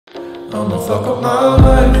I'ma fuck up my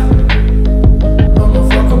life. I'ma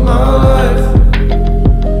fuck up my life.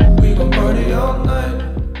 We gon' party all night.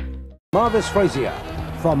 Marvis Frazier.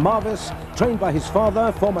 From Marvis, trained by his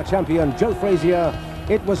father, former champion Joe Frazier,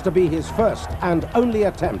 it was to be his first and only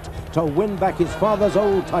attempt to win back his father's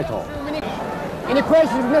old title. Any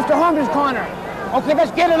questions, Mr. Holmes' corner? Okay,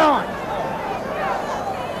 let's get it on.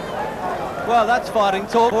 Well, that's fighting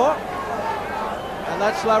talk. And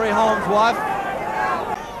that's Larry Holmes' wife.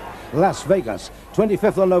 Las Vegas,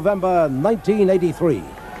 25th of November, 1983. So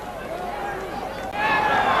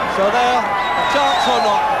there, a chance or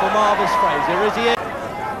not for Marvis Frazier, is he in?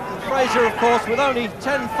 Frazier, of course, with only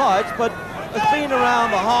 10 fights, but has been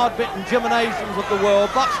around the hard-bitten gymnasiums of the world,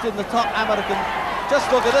 boxed in the top American. Just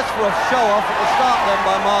look at this for a show-off at the start then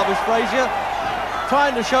by Marvis Frazier,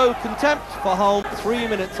 trying to show contempt for Holmes. 3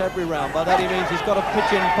 minutes every round. By that he means he's got to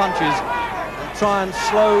pitch in punches and try and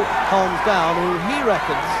slow Holmes down, who he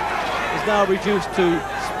reckons is now reduced to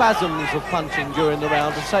spasms of punching during the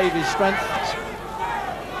round to save his strength.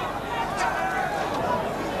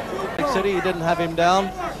 City, he didn't have him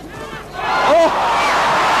down. Oh!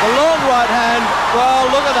 The long right hand. Well,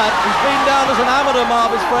 look at that. He's been down as an amateur,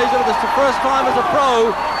 Marvis Frazier, but it's the first time as a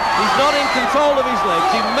pro. He's not in control of his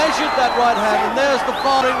legs. He measured that right hand, and there's the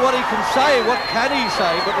firing what he can say. What can he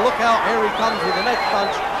say? But look out, here he comes with the next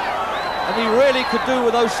punch. And he really could do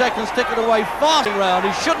with those seconds ticking away fast round.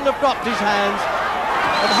 He shouldn't have dropped his hands.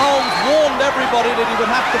 And Holmes warned everybody that he would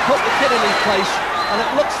have to put the kid in his place. And it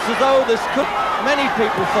looks as though this could, many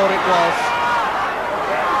people thought it was.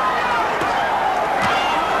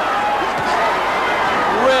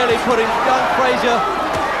 Really putting young Frazier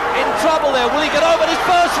in trouble there. Will he get over this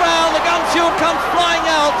first round? The gun shield comes flying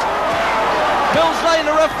out. Mills Lane,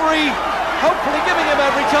 the referee, hopefully giving him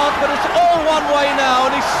every chance, but it's all one way now,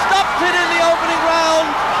 and he stopped it in the opening round.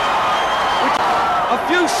 A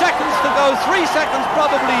few seconds to go, 3 seconds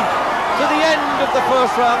probably to the end of the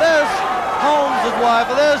first round. There's Holmes' wife,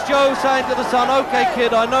 and there's Joe saying to the son, okay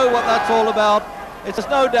kid, I know what that's all about. It's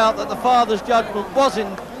no doubt that the father's judgment was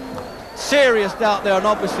in serious doubt there, and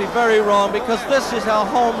obviously very wrong, because this is how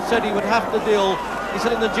Holmes said he would have to deal. He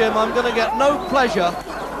said in the gym, I'm going to get no pleasure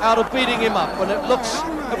out of beating him up, and it looks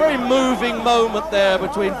a very moving moment there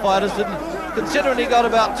between fighters, and considering he got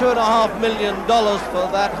about $2.5 million for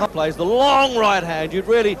that plays, the long right hand, you'd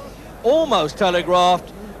really almost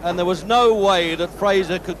telegraphed, and there was no way that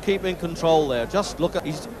Frazier could keep in control there. Just look at,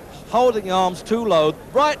 he's holding the arms too low,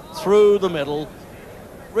 right through the middle,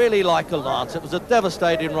 really like a lance. It was a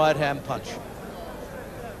devastating right-hand punch.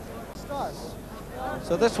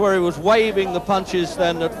 So that's where he was waving the punches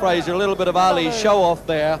then at Frazier, a little bit of Ali show-off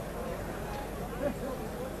there.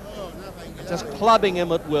 Just clubbing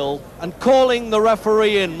him at will and calling the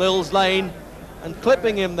referee in, Mills Lane, and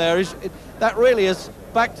clipping him there. That really is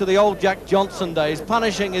back to the old Jack Johnson days,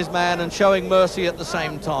 punishing his man and showing mercy at the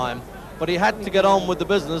same time. But he had to get on with the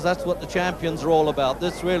business. That's what the champions are all about.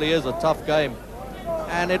 This really is a tough game.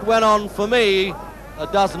 And it went on, for me, a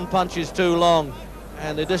dozen punches too long.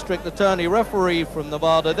 And the district attorney referee from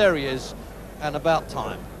Nevada, there he is, and about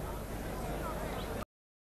time.